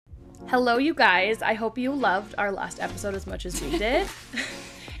Hello, you guys. I hope you loved our last episode as much as we did.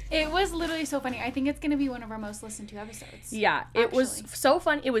 It was literally so funny. I think it's going to be one of our most listened to episodes. Yeah, it was so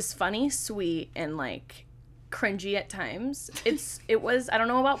fun. It was funny, sweet, and like cringy at times. It was, I don't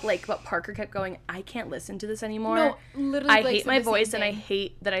know about Blake, but Parker kept going, I can't listen to this anymore. No, literally I hate my voice and I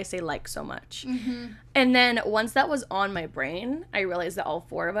hate that I say like so much. Mm-hmm. And then once that was on my brain, I realized that all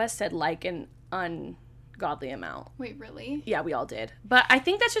four of us said like an ungodly amount. Wait, really? Yeah, we all did. But I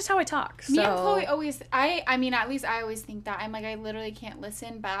think that's just how I talk. Me and Chloe always, I mean, at least I always think that. I'm like, I literally can't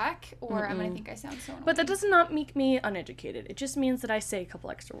listen back or I'm going to think I sound so annoying. But that does not make me uneducated. It just means that I say a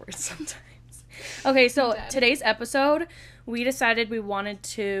couple extra words sometimes. Okay, so today's episode, we decided we wanted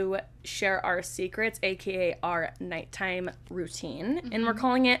to share our secrets, aka our nighttime routine. Mm-hmm. And we're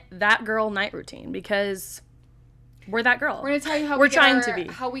calling it That Girl Night Routine because we're that girl. We're going to tell you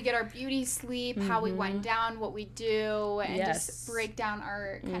how how we get our beauty sleep, mm-hmm. how we wind down, what we do, and just break down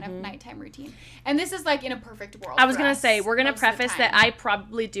our kind of nighttime routine. And this is like in a perfect world. I was going to say, we're going to preface that I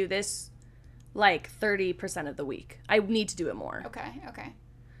probably do this like 30% of the week. I need to do it more. Okay.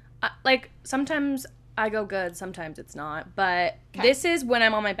 Like, sometimes I go good, sometimes it's not. But this is when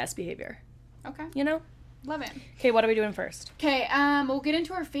I'm on my best behavior. Okay. You know? Love it. Okay, what are we doing first? Okay, we'll get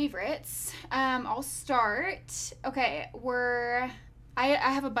into our favorites. I'll start. Okay, I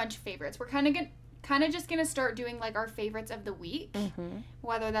have a bunch of favorites. We're kind of just gonna start doing like our favorites of the week. Mm-hmm.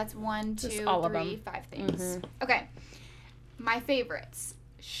 Whether that's 1, 2, 3, 5 things. Mm-hmm. Okay. My favorites.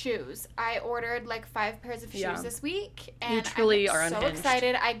 Shoes. I ordered like 5 pairs of shoes this week, and you truly are so unhinged.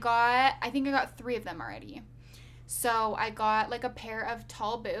 Excited. I think I got 3 of them already. So I got like a pair of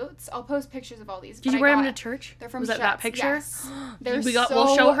tall boots. I'll post pictures of all these. Did you wear them to church? They're from Was Schutz. That picture? Yes. They're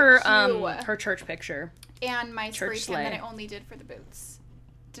we'll show her her church picture. And my spray tan that I only did for the boots.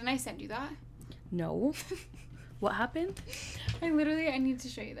 Didn't I send you that? No. What happened? I need to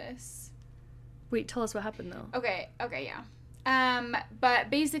show you this. Wait, tell us what happened though. Okay, yeah. But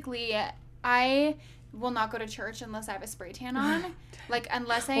basically, I will not go to church unless I have a spray tan on. Like,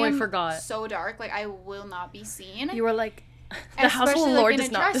 unless I am so dark, like, I will not be seen. You were like, the house of the Lord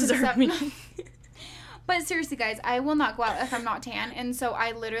does not deserve me. But seriously, guys, I will not go out if I'm not tan. And so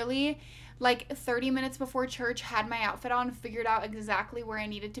I literally, like, 30 minutes before church, had my outfit on, figured out exactly where I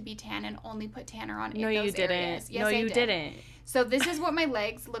needed to be tan, and only put tanner on in those areas. Yes, you didn't. So this is what my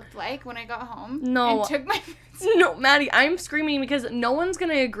legs looked like when I got home. No. And took my... No, Maddie, I'm screaming because no one's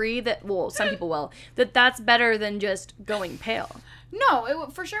going to agree that, well, some people will, that that's better than just going pale. No,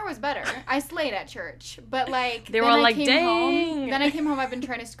 it for sure was better. I slayed at church. But, like... They were all like, dang. Then I came home, I've been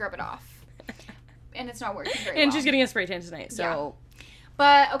trying to scrub it off. And it's not working very well. And she's getting a spray tan tonight, so... Yeah.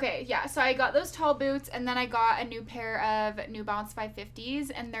 But, okay, yeah, so I got those tall boots, and then I got a new pair of New Balance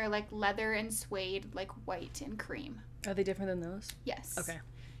 550s, and they're, like, leather and suede, like, white and cream. Are they different than those? Yes. Okay.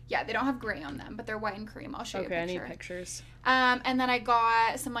 Yeah, they don't have gray on them, but they're white and cream. I'll show you a picture. Okay, I need pictures. And then I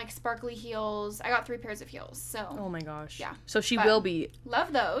got some, like, sparkly heels. I got 3 pairs of heels, so. Oh, my gosh. Yeah. So she will be.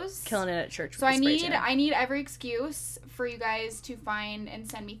 Love those. Killing it at church. So I need every excuse for you guys to find and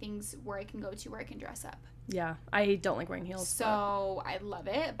send me things where I can go to, where I can dress up. Yeah, I don't like wearing heels. So I love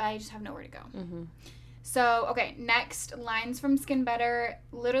it, but I just have nowhere to go. Mm-hmm. So, okay, next, lines from Skin Better.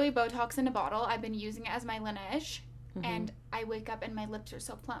 Literally Botox in a bottle. I've been using it as my Laneige. Mm-hmm. And I wake up and my lips are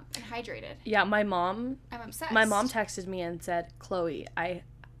so plump and hydrated. Yeah, I'm obsessed. My mom texted me and said, Chloe, I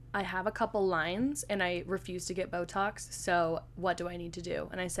have a couple lines and I refuse to get Botox, so what do I need to do?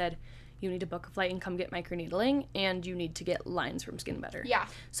 And I said, you need to book a flight and come get microneedling, and you need to get lines from Skin Better. Yeah.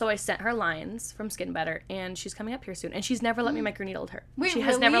 So I sent her lines from Skin Better, and she's coming up here soon. And she's never let me microneedle her. Wait, she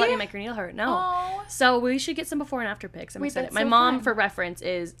has never let me microneedle her. No. Aww. So we should get some before and after pics. I'm excited. My mom, for reference,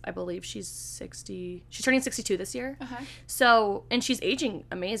 is, I believe she's 60. She's turning 62 this year. Uh-huh. So, and she's aging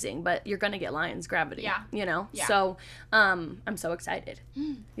amazing, but you're going to get lines, gravity. Yeah. You know? Yeah. So, I'm so excited.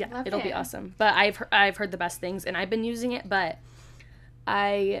 Yeah, it'll be awesome. But I've heard the best things, and I've been using it, but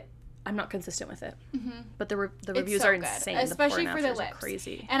I'm not consistent with it. Mm-hmm. But the reviews are insane. Especially for the lips. Are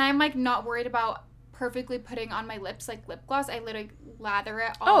crazy. And I'm like not worried about perfectly putting on my lips like lip gloss. I literally lather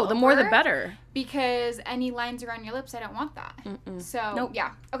it all over. Oh, the more the better. Because any lines around your lips, I don't want that. Mm-mm. So, nope.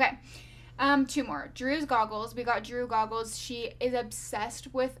 Yeah. Okay. 2 more. Drew's goggles. We got Drew goggles. She is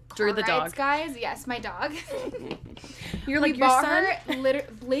obsessed with car Drew the rides, dog. Guys. Yes, my dog. You're like, your son?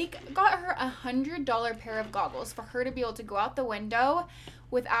 Blake got her $100 pair of goggles for her to be able to go out the window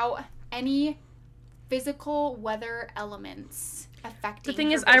without any physical weather elements affecting The thing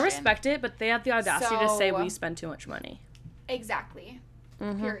her is, vision. I respect it, but they have the audacity to say we spend too much money. Exactly.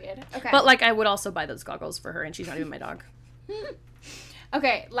 Mm-hmm. Period. Okay. But, like, I would also buy those goggles for her, and she's not even my dog.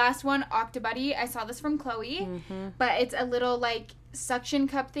 Okay, last one, Octobuddy. I saw this from Chloe, but it's a little, like, suction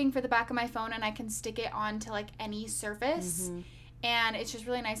cup thing for the back of my phone, and I can stick it onto like any surface. Mm-hmm. And it's just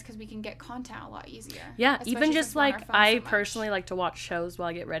really nice because we can get content a lot easier. Yeah, even just like I personally like to watch shows while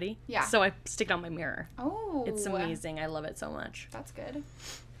I get ready. Yeah. So I stick it on my mirror. Oh. It's amazing. I love it so much. That's good.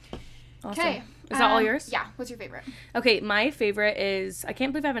 Awesome. Okay. Is that all yours? Yeah. What's your favorite? Okay, my favorite is, I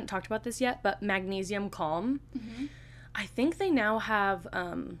can't believe I haven't talked about this yet, but Magnesium Calm. Mm-hmm. I think they now have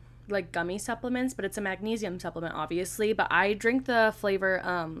like gummy supplements, but it's a magnesium supplement, obviously. But I drink the flavor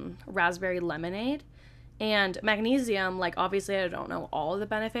raspberry lemonade. And magnesium, like, obviously I don't know all of the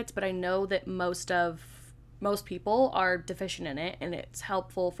benefits, but I know that most people are deficient in it, and it's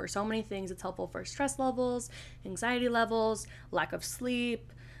helpful for so many things. It's helpful for stress levels, anxiety levels, lack of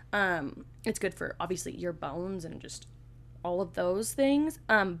sleep. It's good for, obviously, your bones and just all of those things.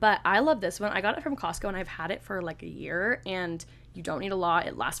 But I love this one. I got it from Costco, and I've had it for like a year, and you don't need a lot.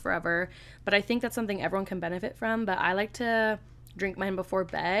 It lasts forever. But I think that's something everyone can benefit from. But I like to drink mine before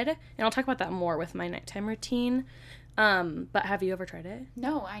bed, and I'll talk about that more with my nighttime routine. But have you ever tried it?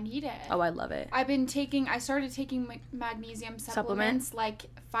 No, I need it. Oh, I love it. I started taking magnesium supplements like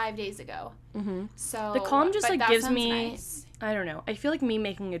 5 days ago. Mm-hmm. So the Calm just like gives me, nice. I don't know. I feel like me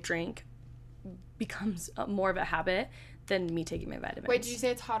making a drink becomes more of a habit than me taking my vitamins. Wait, did you say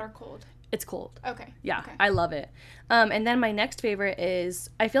it's hot or cold? It's cold. Okay. Yeah, okay. I love it. And then my next favorite is,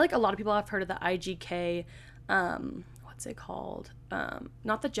 I feel like a lot of people have heard of the IGK, what's it called?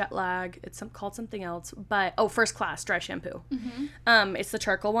 Not the jet lag. It's called something else. But First Class dry shampoo. Mm-hmm. It's the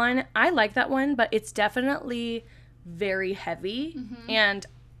charcoal one. I like that one, but it's definitely very heavy, mm-hmm. and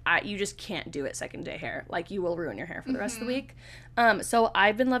you just can't do it second day hair. Like, you will ruin your hair for the rest of the week. So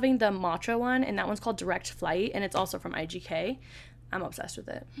I've been loving the matcha one, and that one's called Direct Flight, and it's also from IGK. I'm obsessed with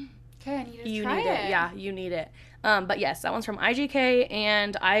it. Okay, I need to try it. Yeah, you need it. But yes, that one's from IGK,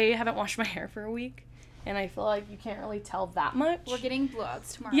 and I haven't washed my hair for a week. And I feel like you can't really tell that much. We're getting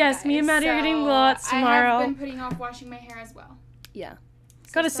blowouts tomorrow. Yes, guys. Me and Maddie are getting blowouts tomorrow. I have been putting off washing my hair as well. Yeah.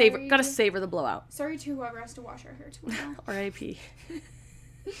 So gotta savor the blowout. Sorry to whoever has to wash our hair tomorrow. R.I.P.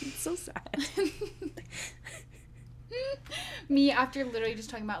 It's so sad. Me, after literally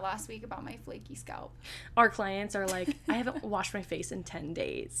just talking about last week about my flaky scalp. Our clients are like, I haven't washed my face in 10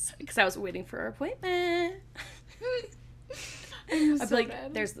 days because I was waiting for our appointment. I'd be like,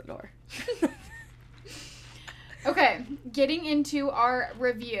 dead. There's the door. Okay, getting into our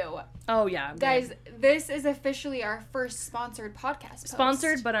review. Oh, yeah. Guys, this is officially our first sponsored podcast post.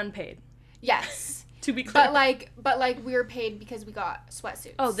 Sponsored but unpaid. Yes. To be clear. But we're paid because we got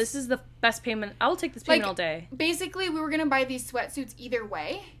sweatsuits. Oh, this is the best payment. I'll take this payment all day. Basically, we were going to buy these sweatsuits either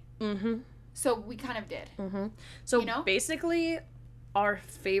way. Mm-hmm. So we kind of did. Mm-hmm. So basically, our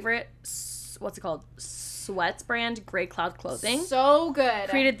favorite, what's it called? Sweats brand, Grey Cloud Clothing. So good.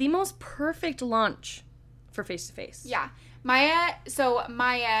 Created the most perfect launch for face-to-face. Yeah. Maya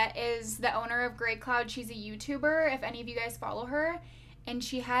is the owner of Grey Cloud. She's a YouTuber, if any of you guys follow her. And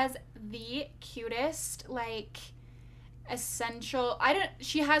she has the cutest, like,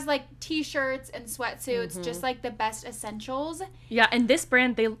 she has, like, t-shirts and sweatsuits, mm-hmm. just, like, the best essentials. Yeah, and this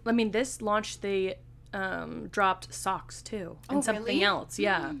brand, this launch, they dropped socks, too. And something really? Else,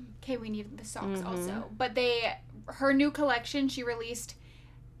 yeah. Okay, we needed the socks mm-hmm. also. But her new collection, she released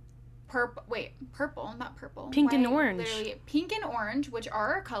purple, not purple. Pink and orange. Literally, pink and orange, which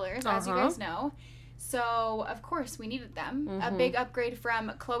are our colors, as you guys know. So, of course, we needed them. Mm-hmm. A big upgrade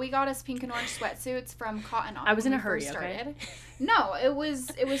from Chloe got us pink and orange sweatsuits from Cotton On. I was in a hurry, okay? No, it was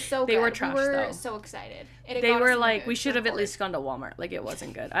so good. They were trash, we were though. So excited. They were like, we should have at least gone to Walmart. Like, it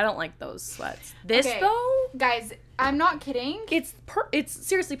wasn't good. I don't like those sweats. This, though? Guys, I'm not kidding. It's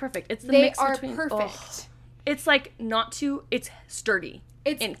seriously perfect. It's the mix between. They are perfect. It's like it's sturdy.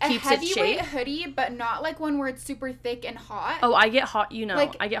 It's a heavyweight hoodie, but not like one where it's super thick and hot. Oh, I get hot,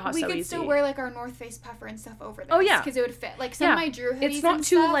 I get hot so easy. We could still wear like our North Face puffer and stuff over this. Oh, yeah. Because it would fit. Like some of my Drew hoodies it's not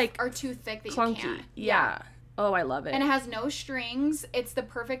too, like, are too thick that clunky. You can't. Yeah. Oh, I love it. And it has no strings. It's the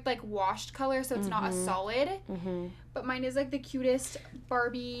perfect like washed color, so it's not a solid. Mm-hmm. But mine is like the cutest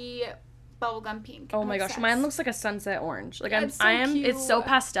Barbie bubblegum pink. Oh my gosh, mine looks like a sunset orange. Like cute. It's so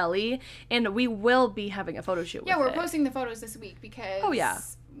pastel-y, and we will be having a photo shoot with it. Yeah, we're posting the photos this week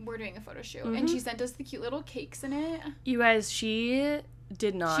because we're doing a photo shoot. Mm-hmm. And she sent us the cute little cakes in it. You guys, she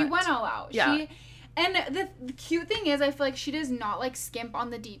did not. She went all out. Yeah. And the cute thing is, I feel like she does not like skimp on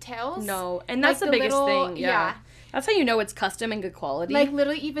the details. No, and that's like the biggest thing. Yeah. That's how you know it's custom and good quality. Like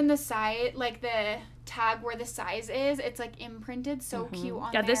literally even the side, like the tag where the size is, it's like imprinted so cute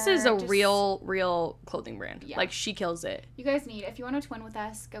on there. Yeah, this is a real clothing brand. Yeah. Like, she kills it. You guys need it. If you want to twin with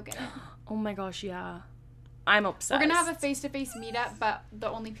us, go get it. Oh my gosh, yeah. I'm obsessed. We're gonna have a face-to-face meetup, but the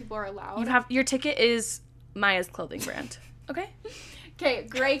only people are allowed. Your ticket is Maya's clothing brand. Okay. Okay,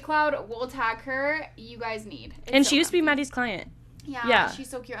 Gray Cloud, we'll tag her. You guys need. And she used to be Maddie's client. Yeah, she's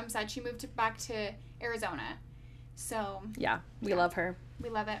so cute. I'm sad she moved back to Arizona. So. Yeah, we love her. We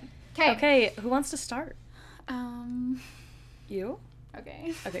love it. Okay, who wants to start? You?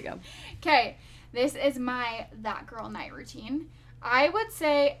 Okay. Okay, go. Okay, this is my That Girl night routine. I would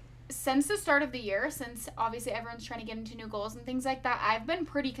say since the start of the year, since obviously everyone's trying to get into new goals and things like that, I've been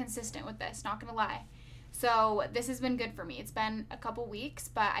pretty consistent with this, not gonna lie. So this has been good for me. It's been a couple weeks,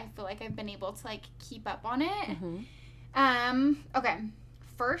 but I feel like I've been able to like keep up on it. Mm-hmm. Okay.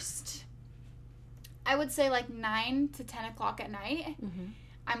 First, I would say like 9 to 10 o'clock at night,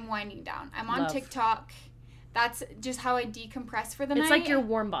 I'm winding down. I'm on TikTok. That's just how I decompress for the night. It's like your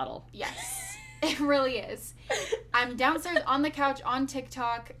warm bottle. Yes. It really is. I'm downstairs on the couch on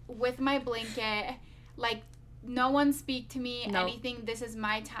TikTok with my blanket. Like, no one speak to me, anything. This is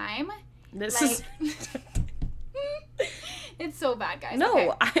my time. It's so bad, guys.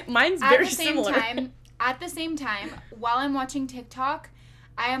 No, okay. Mine's very similar. At the same time, while I'm watching TikTok,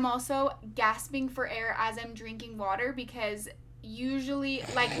 I am also gasping for air as I'm drinking water because usually,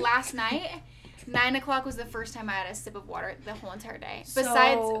 like last night, 9 o'clock was the first time I had a sip of water the whole entire day.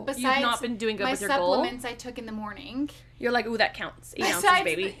 Besides you've not been doing good with your goal? My supplements I took in the morning. You're like, ooh, that counts. 8 ounces,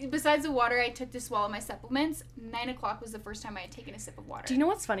 baby. Besides the water I took to swallow my supplements, 9 o'clock was the first time I had taken a sip of water. Do you know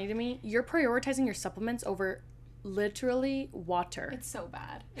what's funny to me? You're prioritizing your supplements over literally water. It's so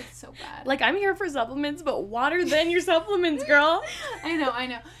bad. It's so bad. Like, I'm here for supplements, but water then your supplements, girl. I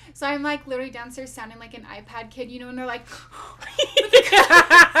know. So I'm like literally downstairs sounding like an iPad kid, you know, and they're like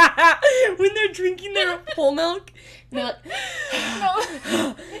when they're drinking their whole milk, they're like,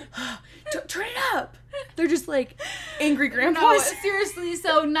 no. Turn it up. They're just like angry grandpas. No, seriously.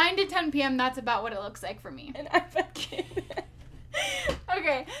 So 9 to 10 p.m. that's about what it looks like for me. An iPad kid.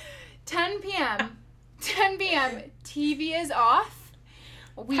 Okay. 10 p.m. TV is off.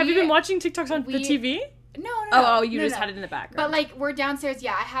 Have you been watching TikToks on the TV? No. Oh, you just had it in the background. But, like, we're downstairs.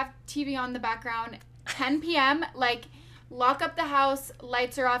 Yeah, I have TV on the background. 10 p.m., like, lock up the house,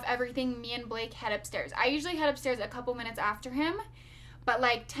 lights are off, everything. Me and Blake head upstairs. I usually head upstairs a couple minutes after him. But,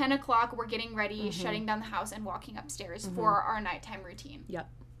 like, 10 o'clock, we're getting ready, shutting down the house, and walking upstairs for our nighttime routine. Yep.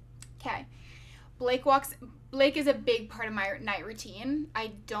 Okay. Blake is a big part of my night routine.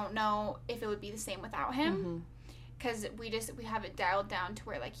 I don't know if it would be the same without him. Because we have it dialed down to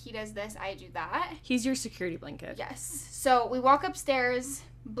where, like, he does this, I do that. He's your security blanket. Yes. So we walk upstairs.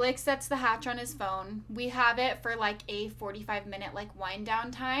 Blake sets the hatch on his phone. We have it for, like, a 45-minute, like, wind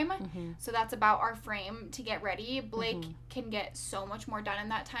down time. So that's about our frame to get ready. Blake can get so much more done in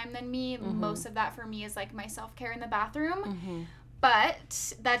that time than me. Most of that for me is, like, my self-care in the bathroom.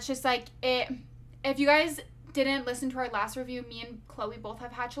 But that's just, like, it. If you guys didn't listen to our last review, me and Chloe both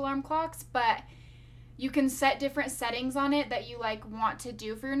have hatch alarm clocks, but you can set different settings on it that you, like, want to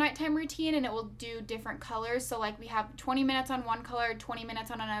do for your nighttime routine, and it will do different colors. So, like, we have 20 minutes on one color, 20 minutes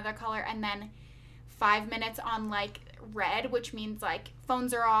on another color, and then 5 minutes on, like, red, which means, like,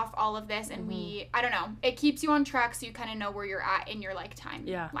 phones are off, all of this, and I don't know. It keeps you on track so you kind of know where you're at in your, like, time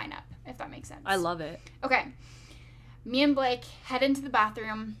lineup, if that makes sense. I love it. Okay. Me and Blake head into the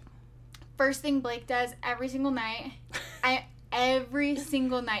bathroom. First thing Blake does every single night, every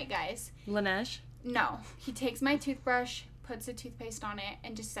single night, guys. Laneige? No. He takes my toothbrush, puts a toothpaste on it,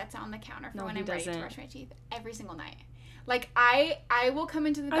 and just sets it on the counter for when I'm ready to brush my teeth. Every single night. Like, I will come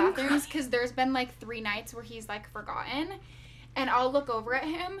into the bathrooms because there's been, like, 3 nights where he's, like, forgotten. And I'll look over at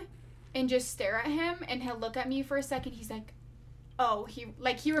him and just stare at him, and he'll look at me for a second. He's like, oh, he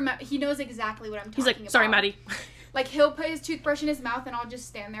knows exactly what I'm talking about. He's like, sorry, Maddie. Like, he'll put his toothbrush in his mouth, and I'll just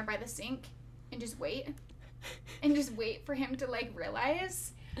stand there by the sink and just wait. And just wait for him to, like,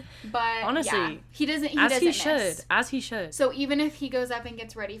 realize. But, honestly, he doesn't As he should. So even if he goes up and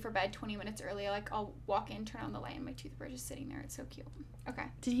gets ready for bed 20 minutes early, like, I'll walk in, turn on the light, and my toothbrush is sitting there. It's so cute. Okay.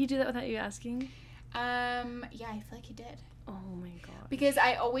 Did he do that without you asking? Yeah, I feel like he did. Oh my god. Because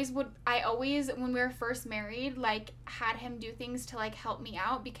I always, when we were first married, like, had him do things to, like, help me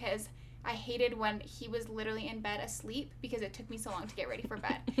out because I hated when he was literally in bed asleep because it took me so long to get ready for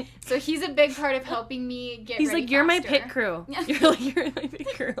bed. So he's a big part of helping me get ready. He's like, you're faster. My pit crew. You're my pit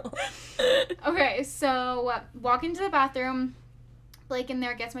crew. Okay, so walk into the bathroom. Blake in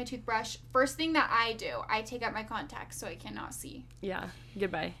there gets my toothbrush. First thing that I do, I take out my contacts so I cannot see. Yeah.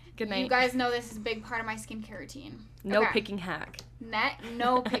 Goodbye. Good night. You guys know this is a big part of my skincare routine. No picking hack.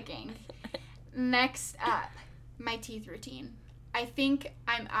 No picking. Next up, my teeth routine. I think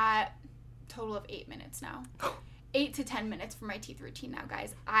I'm at total of 8 minutes now. 8 to 10 minutes for my teeth routine now,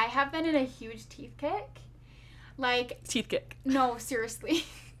 guys. I have been in a huge teeth kick. Like, teeth kick. No, seriously.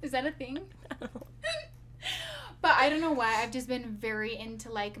 Is that a thing? But I don't know why. I've just been very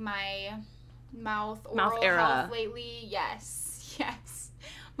into, like, my oral era health lately. Yes.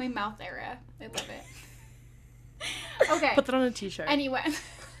 My mouth era. I love it. Okay. Put that on a t-shirt. Anyway.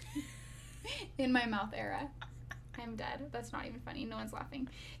 In my mouth era. I'm dead. That's not even funny. No one's laughing.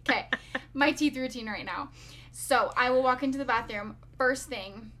 Okay. My teeth routine right now. So, I will walk into the bathroom. First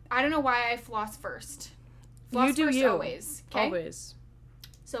thing. I don't know why I floss first. Floss you do first you. Always. Okay? Always.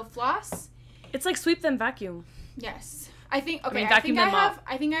 So, floss. It's like sweep then vacuum. Yes. I think I think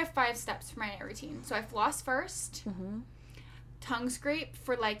I have 5 steps for my routine. So I floss first. Mm-hmm. Tongue scrape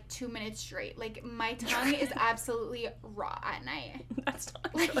for like 2 minutes straight. Like my tongue is absolutely raw at night. That's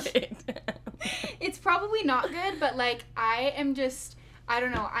not good. It's probably not good, but like I am just, I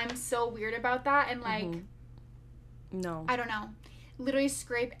don't know. I'm so weird about that, and like, no, I don't know. Literally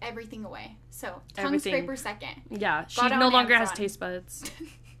scrape everything away. So tongue scraper second. Yeah, she no longer has taste buds.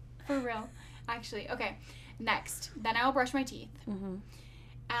 For real, actually. Okay. Next, then I will brush my teeth. Mm-hmm.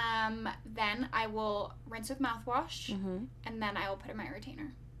 Then I will rinse with mouthwash, and then I will put in my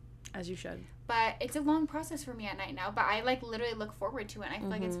retainer. As you should. But it's a long process for me at night now. But I like literally look forward to it. And I feel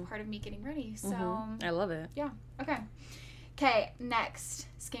like it's part of me getting ready. So I love it. Yeah. Okay. Next,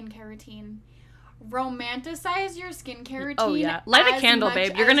 skincare routine. Romanticize your skincare routine. Oh yeah, light a candle,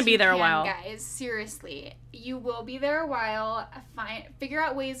 babe. You're gonna be there a while, guys. Seriously, you will be there a while. Figure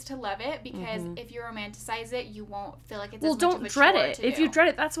out ways to love it, because if you romanticize it, you won't feel like it's. Well, don't dread it. If you dread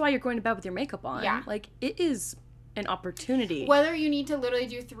it, that's why you're going to bed with your makeup on. Yeah, like it is an opportunity. Whether you need to literally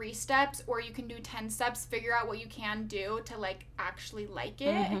do 3 steps or you can do 10 steps, figure out what you can do to like actually like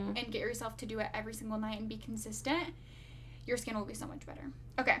it and get yourself to do it every single night and be consistent. Your skin will be so much better.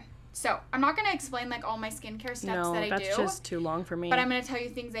 Okay. So, I'm not going to explain, like, all my skincare steps that I do. No, that's just too long for me. But I'm going to tell you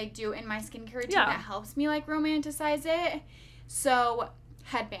things I do in my skincare routine that helps me, like, romanticize it. So,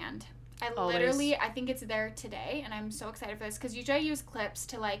 headband. I think it's there today, and I'm so excited for this. Because usually I use clips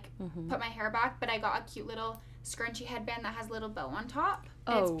to, like, put my hair back. But I got a cute little scrunchy headband that has a little bow on top.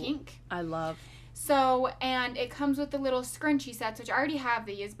 And it's pink. I love. So, and it comes with the little scrunchie sets, which I already have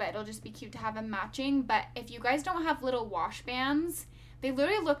these. But it'll just be cute to have them matching. But if you guys don't have little wash bands... They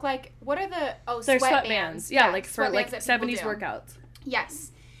literally look like, what are the, they're sweatbands. Yeah, like for like 70s workouts.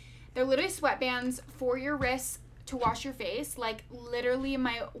 Yes. They're literally sweatbands for your wrists to wash your face. Like, literally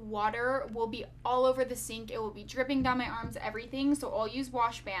my water will be all over the sink. It will be dripping down my arms, everything. So I'll use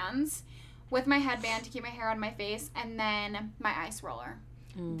wash bands with my headband to keep my hair on my face, and then my ice roller.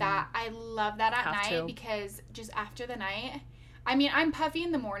 That, I love that at night because just after the night, I mean, I'm puffy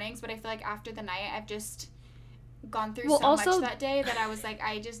in the mornings, but I feel like after the night, I've just... gone through much that day that I was like,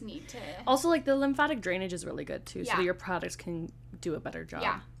 I just need to... Also, like, the lymphatic drainage is really good, too, so that your products can do a better job.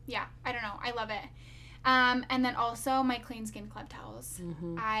 Yeah. I don't know. I love it. And then also my Clean Skin Club towels.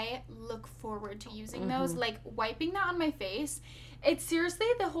 I look forward to using those. Like, wiping that on my face. It's seriously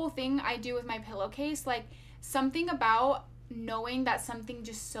the whole thing I do with my pillowcase. Like, something about knowing that something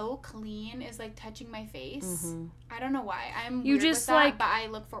just so clean is, like, touching my face. I don't know why. I'm weird with that, like, but I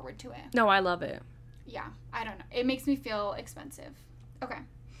look forward to it. No, I love it. Yeah, I don't know. It makes me feel expensive. Okay.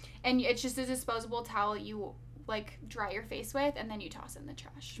 And it's just a disposable towel you, like, dry your face with, and then you toss it in the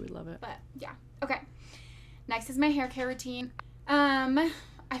trash. We love it. But, yeah. Okay. Next is my hair care routine.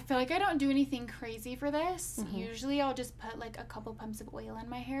 I feel like I don't do anything crazy for this. Usually I'll just put, like, a couple pumps of oil in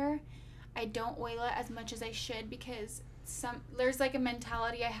my hair. I don't oil it as much as I should because there's, like, a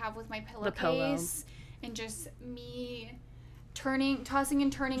mentality I have with my pillowcase. And just me... tossing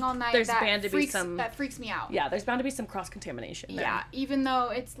and turning all night. That freaks me out. Yeah, there's bound to be some cross-contamination there. Yeah, even though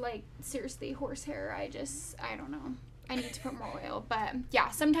it's, like, seriously horsehair, I don't know. I need to put more oil. But, yeah,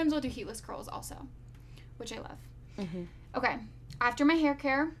 sometimes I'll do heatless curls also, which I love. Okay, after my hair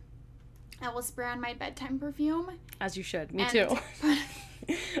care, I will spray on my bedtime perfume. As you should. Me too.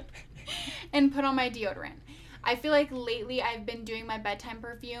 And put on my deodorant. I feel like lately I've been doing my bedtime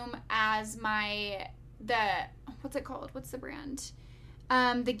perfume as what's it called? What's the brand?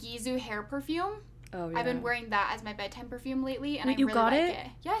 The Gisou hair perfume. Oh, yeah. I've been wearing that as my bedtime perfume lately, and I really like it.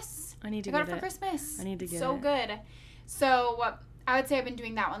 Yes. I need to get it. I got it for Christmas. I need to get it. So good. So, I would say I've been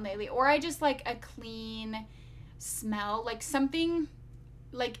doing that one lately. Or I just like a clean smell. Like something,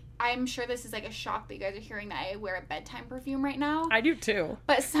 like, I'm sure this is like a shock that you guys are hearing that I wear a bedtime perfume right now. I do too.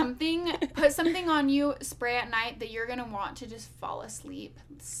 But put something on you, spray at night that you're going to want to just fall asleep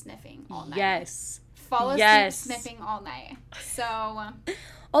sniffing all night. Yes. Fall asleep sniffing all night. So.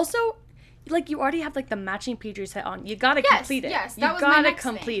 Also, like, you already have, like, the matching PJ set on. You gotta complete it. Yes, that was my next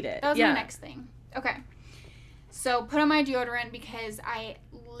complete thing. it. That was my next thing. Okay. So, put on my deodorant because I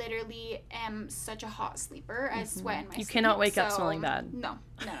literally am such a hot sleeper. I sweat in my sleep. You cannot wake up smelling bad. No.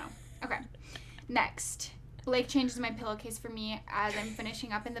 Okay. Next. Blake changes my pillowcase for me as I'm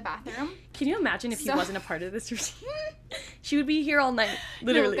finishing up in the bathroom. Can you imagine if he wasn't a part of this routine? She would be here all night,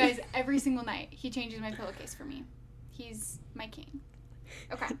 literally. No, guys, every single night he changes my pillowcase for me. He's my king.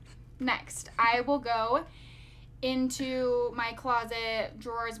 Okay, next I will go into my closet,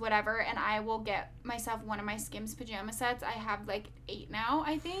 drawers, whatever, and I will get myself one of my Skims pajama sets. I have like 8 now,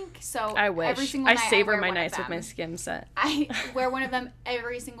 I think. So I wish. Every single night savor my nights with my Skims set. I wear one of them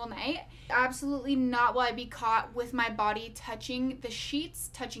every single night. Absolutely not will I be caught with my body touching the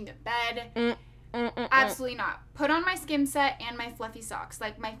sheets, touching the bed. Absolutely not. Put on my Skim set and my fluffy socks.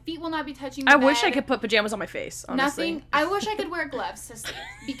 Like, my feet will not be touching the bed. I wish I could put pajamas on my face, honestly. I wish I could wear gloves to sleep,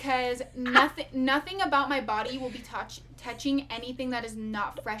 because nothing about my body will be touching anything that is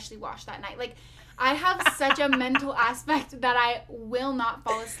not freshly washed that night. Like, I have such a mental aspect that I will not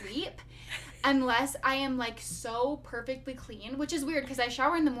fall asleep unless I am, like, so perfectly clean, which is weird because I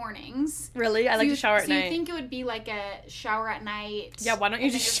shower in the mornings. Really? I like to shower at night. So you think it would be like a shower at night? Yeah, why don't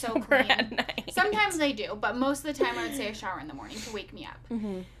you just shower at night? Sometimes I do, but most of the time I would say a shower in the morning to wake me up.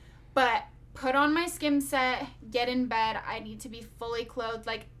 Mm-hmm. But put on my Skim set, get in bed. I need to be fully clothed.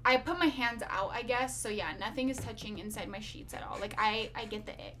 Like, I put my hands out, I guess. So, yeah, nothing is touching inside my sheets at all. Like, I get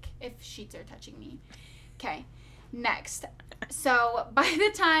the ick if sheets are touching me. Okay. Next, so by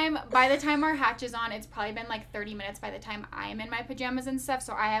the time our hatch is on, it's probably been like 30 minutes by the time I'm in my pajamas and stuff,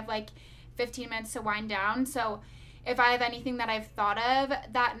 so I have like 15 minutes to wind down. So if I have anything that I've thought of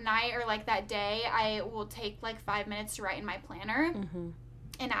that night or like that day, I will take like 5 minutes to write in my planner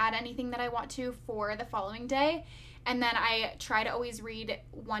and add anything that I want to for the following day. And then I try to always read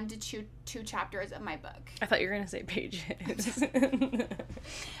 1 to 2 chapters of my book. I thought you were going to say pages.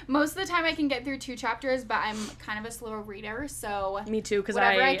 Most of the time I can get through 2 chapters, but I'm kind of a slow reader, so... Me too, because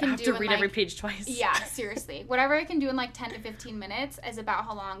I have to read every page twice. Yeah, seriously. Whatever I can do in like 10 to 15 minutes is about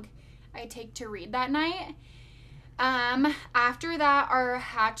how long I take to read that night. After that, our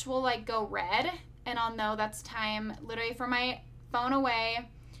hatch will like go red, and I'll know that's time literally for my phone away.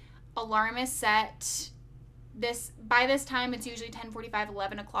 Alarm is set. By this time, it's usually 10:45,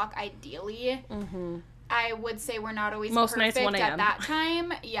 11 o'clock, ideally. I would say we're not always Most perfect nights 1 a.m. at that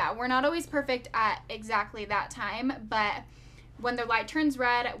time. Yeah, we're not always perfect at exactly that time, but when the light turns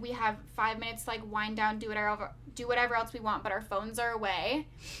red, we have 5 minutes to like wind down, do whatever else we want, but our phones are away.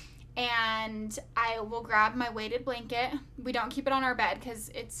 And I will grab my weighted blanket. We don't keep it on our bed because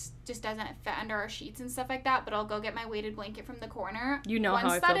it just doesn't fit under our sheets and stuff like that, but I'll go get my weighted blanket from the corner. You know how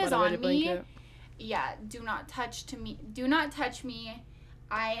I feel about a weighted blanket. Yeah, do not touch me.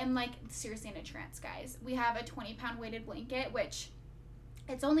 I am like seriously in a trance, guys. We have a 20-pound weighted blanket, which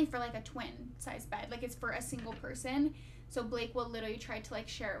it's only for like a twin size bed. Like, it's for a single person. So Blake will literally try to like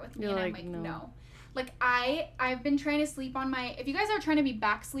share it with me. You're and I'm like, no. Like, I've been trying to sleep on my... If you guys are trying to be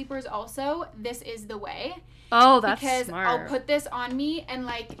back sleepers also, this is the way. Oh, that's because smart. I'll put this on me and,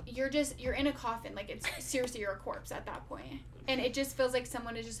 like, you're in a coffin. Like, it's seriously, you're a corpse at that point. And it just feels like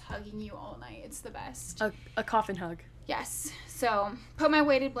someone is just hugging you all night. It's the best. A coffin hug. Yes. So, put my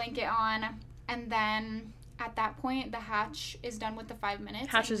weighted blanket on, and then at that point, the hatch is done with the 5 minutes,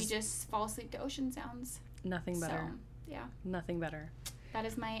 and we just fall asleep to ocean sounds. Nothing better. So, yeah. Nothing better. That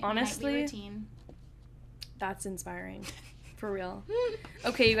is my honestly nightly routine. That's inspiring. For real.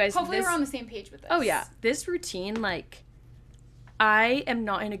 Okay, you guys. Hopefully we're on the same page with this. Oh, yeah. This routine, like, I am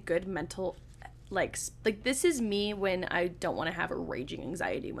not in a good mental, like, this is me when I don't want to have a raging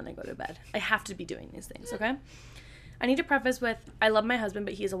anxiety when I go to bed. I have to be doing these things, okay? I need to preface with, I love my husband,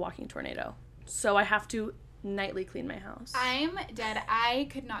 but he's a walking tornado. So I have to nightly clean my house. I'm dead. I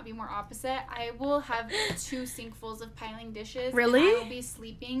could not be more opposite. I will have 2 sinkfuls of piling dishes. Really? And I will be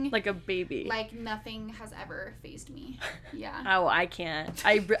sleeping like a baby. Like nothing has ever fazed me. Yeah. Oh, I can't.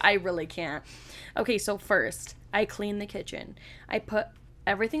 I really can't. Okay, so first, I clean the kitchen. I put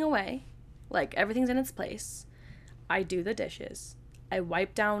everything away. Like, everything's in its place. I do the dishes. I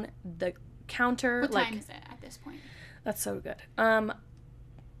wipe down the counter. What time is it at this point? That's so good.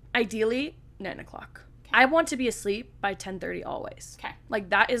 Ideally, 9 o'clock. I want to be asleep by 10:30 always. Okay. Like,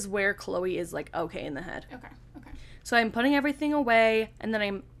 that is where Chloe is, like, okay in the head. Okay. So I'm putting everything away, and then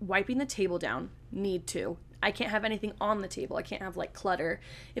I'm wiping the table down. Need to. I can't have anything on the table. I can't have, like, clutter.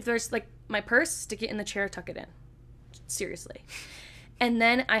 If there's, like, my purse, stick it in the chair, tuck it in. Seriously. And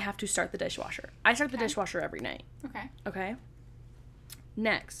then I have to start the dishwasher. I start the dishwasher every night. Okay?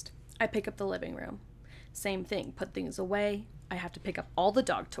 Next, I pick up the living room. Same thing. Put things away. I have to pick up all the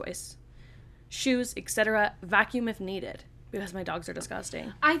dog toys. Shoes, etc. Vacuum if needed, because my dogs are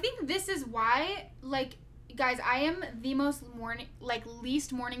disgusting. I think this is why, like, guys, I am the most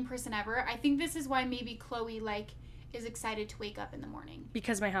least morning person ever. I think this is why maybe Chloe, like, is excited to wake up in the morning.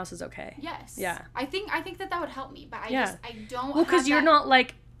 Because my house is okay. Yes. Yeah. I think that would help me, but I don't. Well, because you're not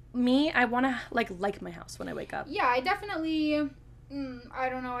like me. I want to like my house when I wake up. Yeah, I definitely. I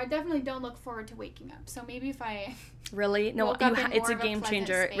don't know. I definitely don't look forward to waking up. So maybe if I. Really? No, it's a game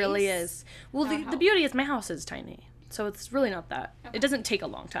changer. It really is. Well, the beauty is my house is tiny. So it's really not that. Okay. It doesn't take a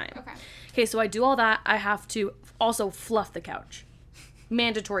long time. Okay, so I do all that. I have to also fluff the couch.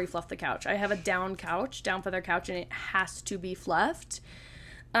 Mandatory fluff the couch. I have a down feather couch, and it has to be fluffed.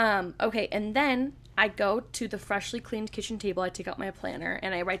 Okay, and then I go to the freshly cleaned kitchen table. I take out my planner,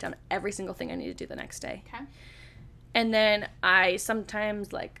 and I write down every single thing I need to do the next day. Okay. And then I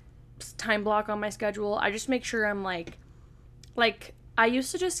sometimes, like, time block on my schedule. I just make sure I'm, like, I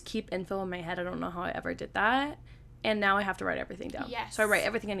used to just keep info in my head. I don't know how I ever did that. And now I have to write everything down. Yes. So I write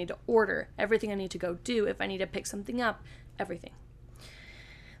everything I need to order, everything I need to go do, if I need to pick something up, everything.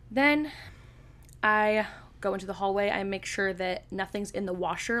 Then I go into the hallway. I make sure that nothing's in the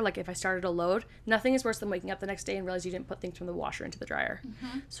washer. Like if I started a load, nothing is worse than waking up the next day and realize you didn't put things from the washer into the dryer.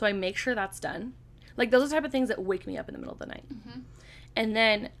 Mm-hmm. So I make sure that's done. Like those are the type of things that wake me up in the middle of the night. Mm-hmm. And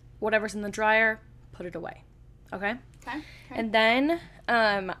then whatever's in the dryer, put it away. Okay? Okay. And then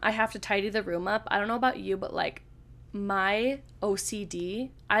I have to tidy the room up. I don't know about you, but like my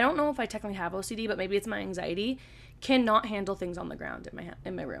OCD, I don't know if I technically have OCD, but maybe it's my anxiety, cannot handle things on the ground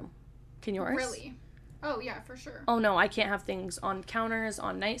in my room. Can yours? Really? Oh, yeah, for sure. Oh, no, I can't have things on counters,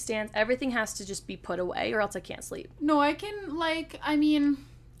 on nightstands. Everything has to just be put away or else I can't sleep. No, I can, like, I mean,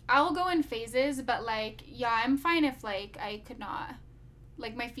 I'll go in phases, but, like, yeah, I'm fine if, like, I could not,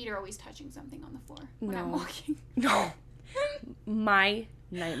 like, my feet are always touching something on the floor when I'm walking. No. My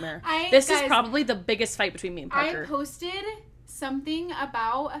nightmare. This is probably the biggest fight between me and Parker. I posted something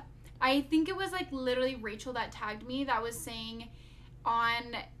about, I think it was like literally Rachel that tagged me that was saying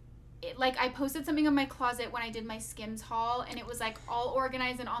like I posted something on my closet when I did my Skims haul, and it was like all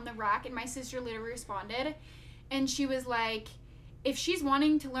organized and on the rack, and my sister literally responded, and she was like, if she's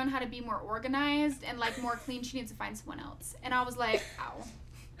wanting to learn how to be more organized and like more clean, she needs to find someone else. And I was like, ow.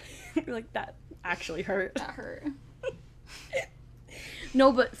 You're like, that actually hurt. That hurt.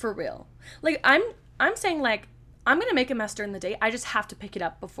 No, but for real. Like, I'm saying, like, I'm going to make a mess during the day. I just have to pick it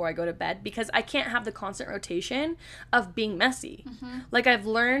up before I go to bed because I can't have the constant rotation of being messy. Mm-hmm. Like, I've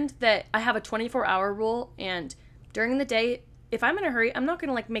learned that I have a 24-hour rule, and during the day, if I'm in a hurry, I'm not going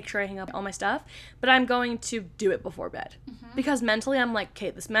to, like, make sure I hang up all my stuff, but I'm going to do it before bed. Mm-hmm. Because mentally, I'm like,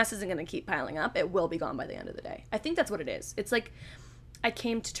 okay, this mess isn't going to keep piling up. It will be gone by the end of the day. I think that's what it is. It's like, I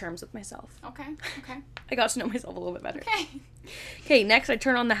came to terms with myself. Okay. I got to know myself a little bit better. Okay. Okay, next I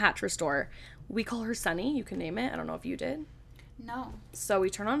turn on the Hatch Restore. We call her Sunny. You can name it. I don't know if you did. No. So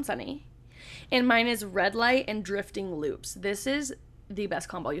we turn on Sunny. And mine is red light and drifting loops. This is the best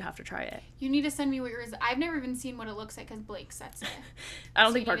combo. You have to try it. You need to send me what yours is. I've never even seen what it looks like because Blake sets it. I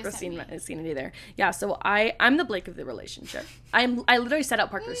don't think Parker's seen it either. Yeah, so I'm the Blake of the relationship. I literally set out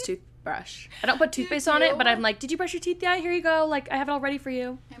Parker's toothbrush. I don't put toothpaste on it, but I'm like, did you brush your teeth yet? Here you go. Like, I have it all ready for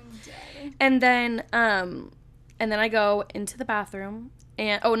you. I'm dead. And then I go into the bathroom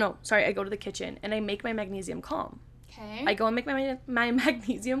and I go to the kitchen and I make my magnesium calm. Okay. I go and make my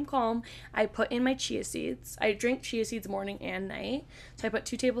magnesium calm. I put in my chia seeds. I drink chia seeds morning and night. So I put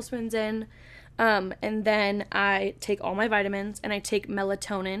 2 tablespoons in. And then I take all my vitamins and I take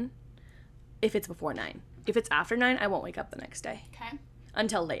melatonin if it's before 9. If it's after 9, I won't wake up the next day. Okay.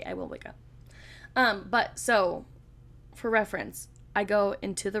 Until late, I will wake up. But so, for reference, I go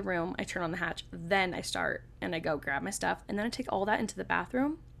into the room, I turn on the hatch, then I start and I go grab my stuff, and then I take all that into the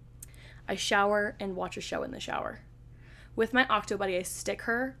bathroom. I shower and watch a show in the shower. With my Octo Buddy, I stick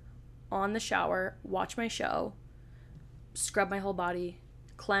her on the shower, watch my show, scrub my whole body,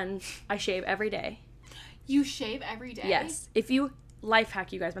 cleanse. I shave every day. You shave every day? Yes. Life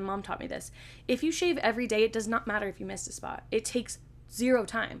hack, you guys, my mom taught me this. If you shave every day, it does not matter if you missed a spot. It takes 0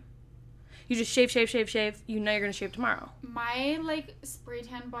 time. You just shave. You know you're going to shave tomorrow. My, like, spray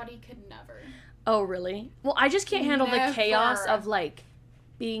tan body could never. Oh, really? Well, I just can't handle the chaos of, like,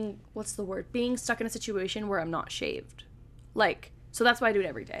 being stuck in a situation where I'm not shaved. Like, so that's why I do it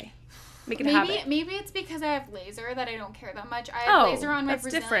every day. Make it a habit. Maybe it's because I have laser that I don't care that much. I have laser on my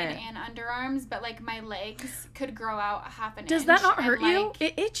Brazilian and underarms, but, like, my legs could grow out half an inch. Does that not hurt you?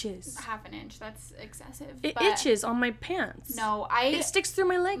 It itches. Half an inch. That's excessive. It itches on my pants. No, it sticks through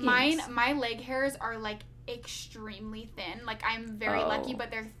my leggings. My leg hairs are, like, extremely thin. Like, I'm very lucky,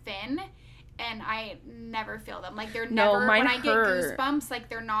 but they're thin. And I never feel them. Like, they're never, when I get goosebumps, like,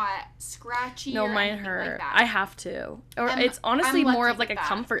 they're not scratchy or anything like that. I have to. Or it's honestly more of, like, a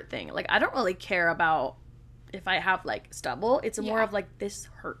comfort thing. Like, I don't really care about if I have, like, stubble, it's more of, like, this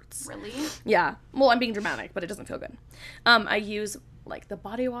hurts. Really? Yeah. Well, I'm being dramatic, but it doesn't feel good. I use, like, the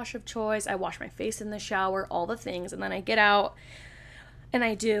body wash of choice. I wash my face in the shower, all the things. And then I get out and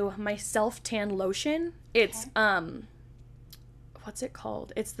I do my self-tan lotion. It's, what's it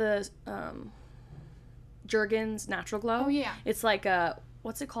called? It's the Jergens Natural Glow. Oh, yeah. It's like a...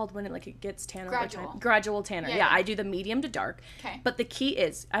 What's it called when it gets tan over time? Gradual tanner. Yeah, I do the medium to dark. Okay. But the key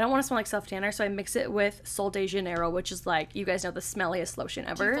is, I don't want to smell like self-tanner, so I mix it with Sol de Janeiro, which is like, you guys know, the smelliest lotion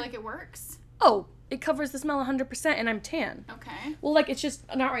ever. Do you feel like it works? Oh, it covers the smell 100% and I'm tan. Okay. Well, like, it's just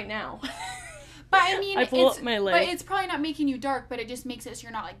not right now. But I mean, I pull up my leg. But it's probably not making you dark, but it just makes it so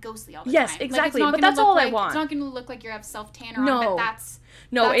you're not like ghostly all the time. Yes, exactly. Like, but that's all I want. It's not going to look like you have self-tanner on, but that's...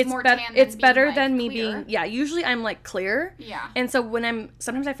 No, that's it's better like, than me clear. being, yeah, usually I'm like clear. Yeah. And so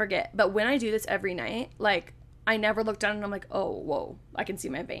sometimes I forget, but when I do this every night, like, I never look down and I'm like, oh, whoa, I can see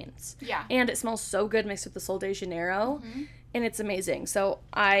my veins. Yeah. And it smells so good mixed with the Sol de Janeiro, and it's amazing. So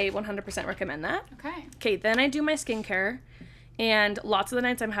I 100% recommend that. Okay, then I do my skincare. And lots of the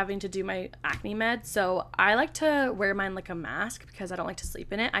nights I'm having to do my acne med. So I like to wear mine like a mask because I don't like to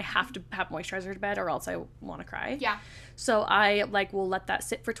sleep in it. I have to have moisturizer to bed or else I want to cry. Yeah. So I like will let that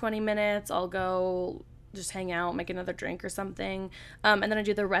sit for 20 minutes. I'll go just hang out, make another drink or something. And then I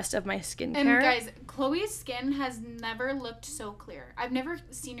do the rest of my skincare. And guys, Chloe's skin has never looked so clear. I've never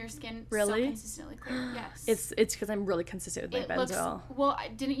seen her skin so consistently clear. Yes. It's because I'm really consistent with my benzoyl. Well,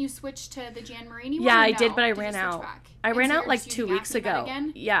 didn't you switch to the Jan Marini one? Yeah, I did, but I ran out. I ran out like 2 weeks ago.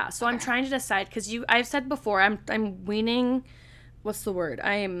 Yeah, so okay. I'm trying to decide because I've said before I'm weaning. What's the word?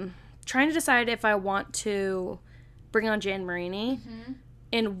 I'm trying to decide if I want to bring on Jan Marini.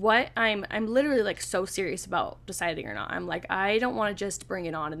 And what I'm literally like so serious about deciding or not. I'm like, I don't want to just bring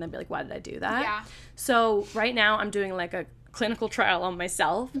it on and then be like, why did I do that? Yeah. So right now I'm doing like a clinical trial on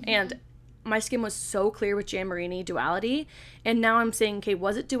myself and my skin was so clear with Jan Marini Duality. And now I'm saying, okay,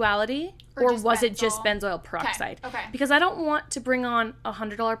 was it Duality or was it just benzoyl peroxide? Okay. Because I don't want to bring on a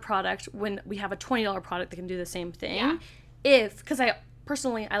 $100 product when we have a $20 product that can do the same thing. Yeah. Because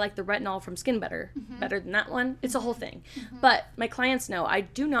personally, I like the retinol from Skin Better better than that one. It's a whole thing. But my clients know I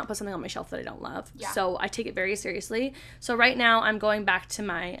do not put something on my shelf that I don't love. Yeah. So I take it very seriously. So right now I'm going back to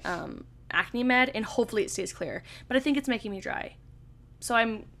my acne med and hopefully it stays clear. But I think it's making me dry. So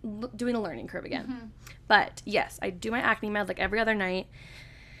I'm doing a learning curve again. But yes, I do my acne med like every other night.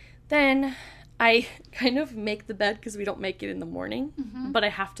 Then I kind of make the bed because we don't make it in the morning. But I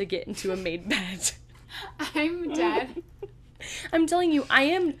have to get into a made bed. I'm dead. I'm telling you, I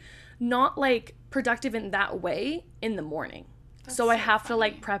am not, like, productive in that way in the morning. So I have to,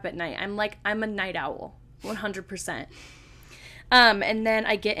 like, prep at night. I'm a night owl, 100%. And then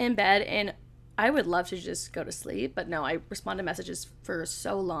I get in bed, and I would love to just go to sleep. But no, I respond to messages for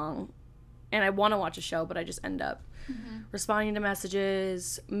so long. And I want to watch a show, but I just end up responding to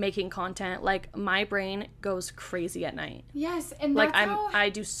messages, making content. Like, my brain goes crazy at night. Yes, and that's I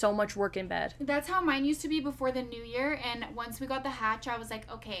do so much work in bed. That's how mine used to be before the new year. And once we got the hatch, I was like,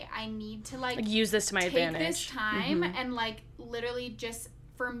 okay, I need to like use this to my advantage. Take this time and like literally just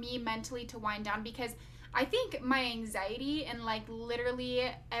for me mentally to wind down because I think my anxiety and like literally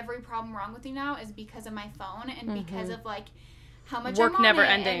every problem wrong with me now is because of my phone and because of like how much work I'm on never it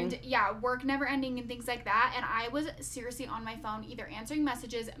ending. And, work never ending and things like that. And I was seriously on my phone, either answering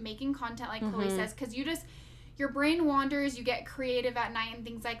messages, making content like Chloe says, because your brain wanders, you get creative at night and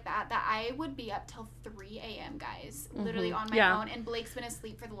things like that, that I would be up till 3 a.m., guys, literally on my phone. And Blake's been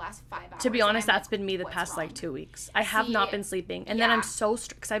asleep for the last 5 hours. To be honest, that's been me the past like 2 weeks. I have not been sleeping. And then I'm so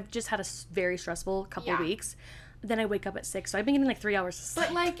because I've just had a very stressful couple weeks. Then I wake up at 6, so I've been getting like 3 hours of sleep.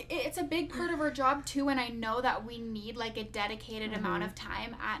 But like it's a big part of our job too, and I know that we need like a dedicated amount of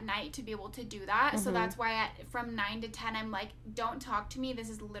time at night to be able to do that. So that's why from 9 to 10 I'm like, don't talk to me. This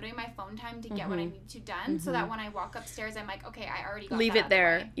is literally my phone time to get what I need to done. So that when I walk upstairs, I'm like, okay, I already got leave it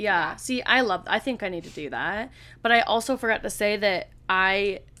there. Yeah. See, I think I need to do that, but I also forgot to say that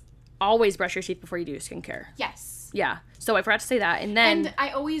I always brush your teeth before you do skincare. Yes. Yeah. So I forgot to say that, and then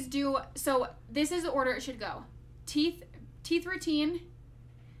I always do. So this is the order it should go. Teeth routine,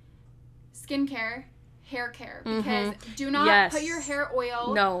 skincare, hair care. Because do not put your hair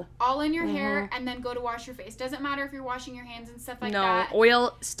oil all in your hair and then go to wash your face. Doesn't matter if you're washing your hands and stuff like that. No,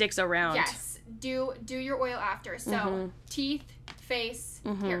 oil sticks around. Yes. Do your oil after. So teeth, face,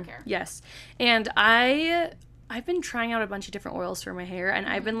 hair care. Yes. And I've been trying out a bunch of different oils for my hair, and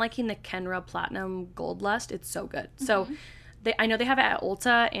I've been liking the Kenra Platinum Gold Lust. It's so good. So I know they have it at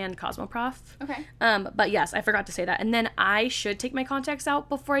Ulta and Cosmoprof. Okay. But yes, I forgot to say that. And then I should take my contacts out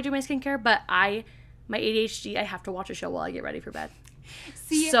before I do my skincare, but my ADHD, I have to watch a show while I get ready for bed.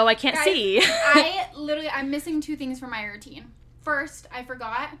 See, so I can't see. I'm missing 2 things from my routine. First, I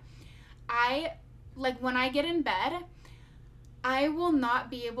forgot. When I get in bed, I will not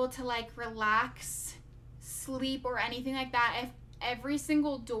be able to, relax, sleep, or anything like that if every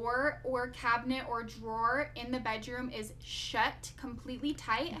single door or cabinet or drawer in the bedroom is shut completely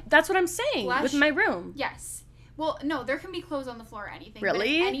tight. That's what I'm saying with my room. Yes. Well, no, there can be clothes on the floor or anything. Really? But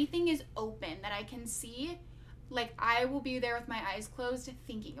if anything is open that I can see, I will be there with my eyes closed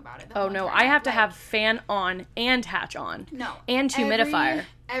thinking about it. Oh, no. I have to have fan on and hatch on. No. And humidifier.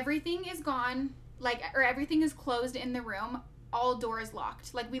 Everything is gone, or everything is closed in the room. All doors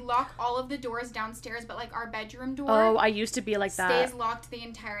locked. We lock all of the doors downstairs, but our bedroom door. Oh, I used to be like that. Stays locked the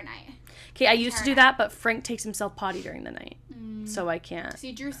entire night. Okay, I used to do that, but Frank takes himself potty during the night, so I can't.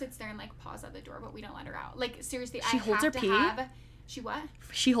 See, Drew sits there and paws at the door, but we don't let her out. Seriously, she holds her pee. She what?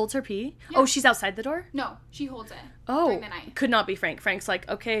 She holds her pee. Yeah. Oh, she's outside the door. No, she holds it. Oh, during the night. Could not be Frank. Frank's like,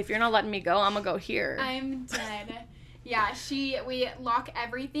 okay, if you're not letting me go, I'm gonna go here. I'm dead. Yeah, we lock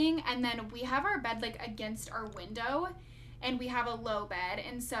everything, and then we have our bed against our window. And we have a low bed,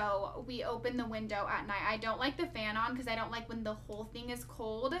 and so we open the window at night. I don't like the fan on because I don't like when the whole thing is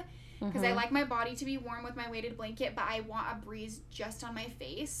cold because I like my body to be warm with my weighted blanket, but I want a breeze just on my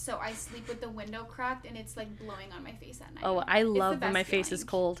face, so I sleep with the window cracked, and it's blowing on my face at night. Oh, I love when my face is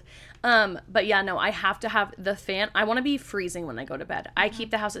cold. But yeah, no, I have to have the fan. I want to be freezing when I go to bed. I keep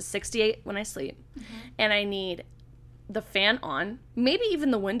the house at 68 when I sleep, and I need the fan on, maybe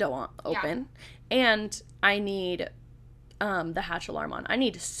even the window open, and I need the hatch alarm on. I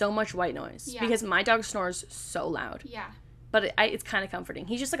need so much white noise because my dog snores so loud. Yeah. But it's kind of comforting.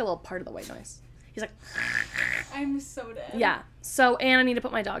 He's just a little part of the white noise. He's like... I'm so dead. Yeah. So, and I need to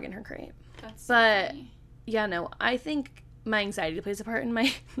put my dog in her crate. That's so funny. Yeah, no, I think my anxiety plays a part in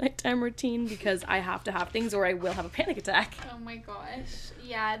my nighttime routine because I have to have things or I will have a panic attack. Oh my gosh.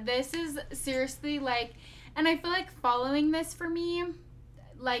 Yeah, this is seriously and I feel following this for me,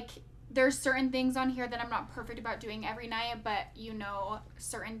 there's certain things on here that I'm not perfect about doing every night, but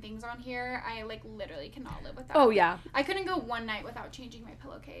certain things on here I literally cannot live without. Oh yeah. I couldn't go one night without changing my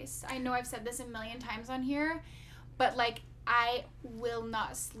pillowcase. I know I've said this a million times on here, but I will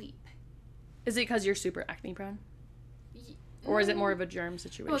not sleep. Is it because you're super acne prone? Or is it more of a germ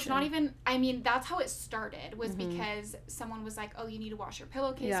situation? Well, it's not even, I mean, that's how it started, was because someone was like, oh, you need to wash your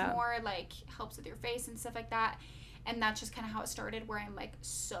pillowcase more, helps with your face and stuff like that. And that's just kind of how it started, where I'm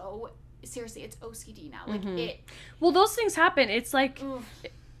so seriously, it's OCD now. Well, those things happen. It's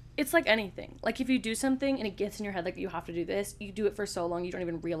it's like anything. If you do something and it gets in your head you have to do this, you do it for so long you don't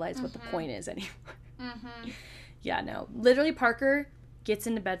even realize what the point is anymore. Yeah, no. Literally, Parker gets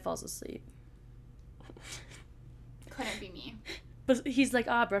into bed, falls asleep. Couldn't be me. But he's like,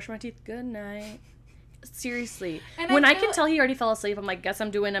 brush my teeth, good night. Seriously. And when I can tell he already fell asleep, I'm like, guess I'm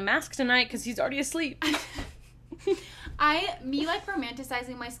doing a mask tonight because he's already asleep.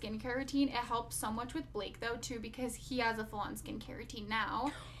 Romanticizing my skincare routine, it helps so much with Blake though too, because he has a full-on skincare routine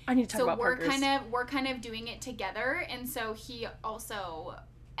now. I need to talk about Parker's. So we're kind of doing it together, and so he also,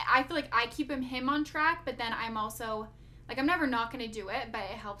 I feel I keep him on track, but then I'm also I'm never not gonna do it, but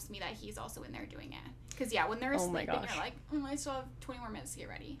it helps me that he's also in there doing it. Because when they're asleep, and you're I still have 20 more minutes to get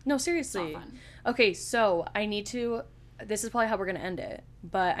ready. No, seriously. It's not fun. Okay, so I need to. This is probably how we're going to end it,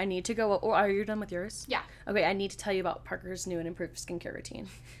 but I need to go... Or are you done with yours? Yeah. Okay, I need to tell you about Parker's new and improved skincare routine.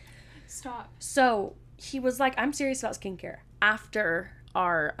 Stop. So, he was like, I'm serious about skincare after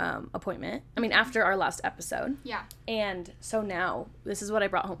our appointment. I mean, after our last episode. Yeah. And so now, this is what I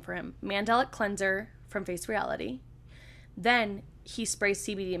brought home for him. Mandelic cleanser from Face Reality. Then, he sprays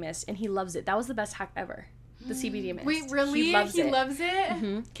CBD mist, and he loves it. That was the best hack ever. The CBD mist. Wait, really? He loves it?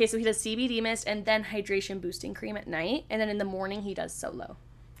 Okay, so he does CBD mist and then hydration boosting cream at night, and then in the morning he does solo.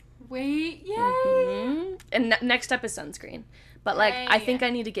 Wait, yay! And next up is sunscreen. But I think I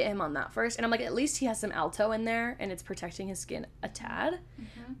need to get him on that first. And I'm like, at least he has some Alto in there, and it's protecting his skin a tad.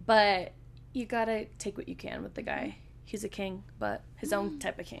 But you gotta take what you can with the guy. He's a king, but his own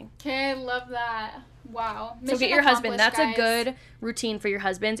type of king. Okay, I love that. Wow. So get your husband. That's a good routine for your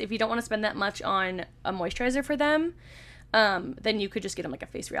husbands. If you don't want to spend that much on a moisturizer for them, then you could just get him a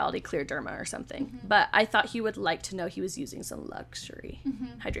Face Reality Clear Derma or something. But I thought he would like to know he was using some luxury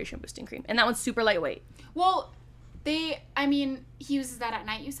hydration boosting cream. And that one's super lightweight. Well, he uses that at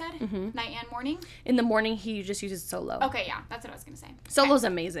night, you said? Night and morning? In the morning, he just uses Solo. Okay, yeah. That's what I was going to say. Solo's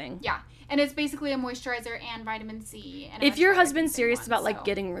amazing. Yeah. And it's basically a moisturizer and vitamin C. And if your husband's serious about,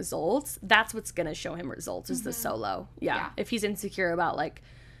 getting results, that's what's going to show him results is the Solo. Yeah. If he's insecure about,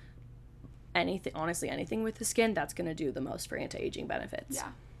 anything, honestly, anything with the skin, that's going to do the most for anti-aging benefits. Yeah.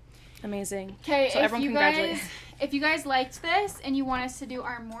 Amazing. Okay, so if you guys liked this and you want us to do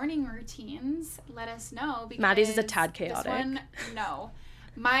our morning routines, let us know. Because Maddie's is a tad chaotic. This one, no.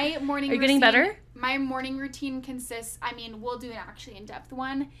 My morning Are you getting better? My morning routine consists, I mean, we'll do an actually in-depth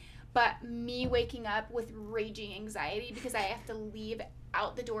one, but me waking up with raging anxiety because I have to leave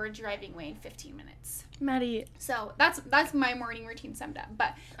out the door driving away in 15 minutes. Maddie. So that's my morning routine summed up.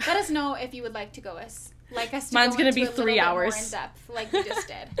 But let us know if you would like to go Mine's going to be 3 hours. More in depth, like we just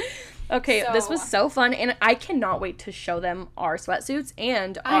did. Okay, so, this was so fun, and I cannot wait to show them our sweatsuits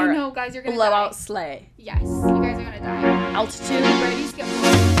and our I know, guys, you're gonna blowout die. sleigh. Yes, you guys are going to die. Altitude. Ready to skip?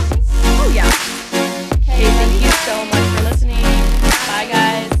 Oh, yeah. Okay,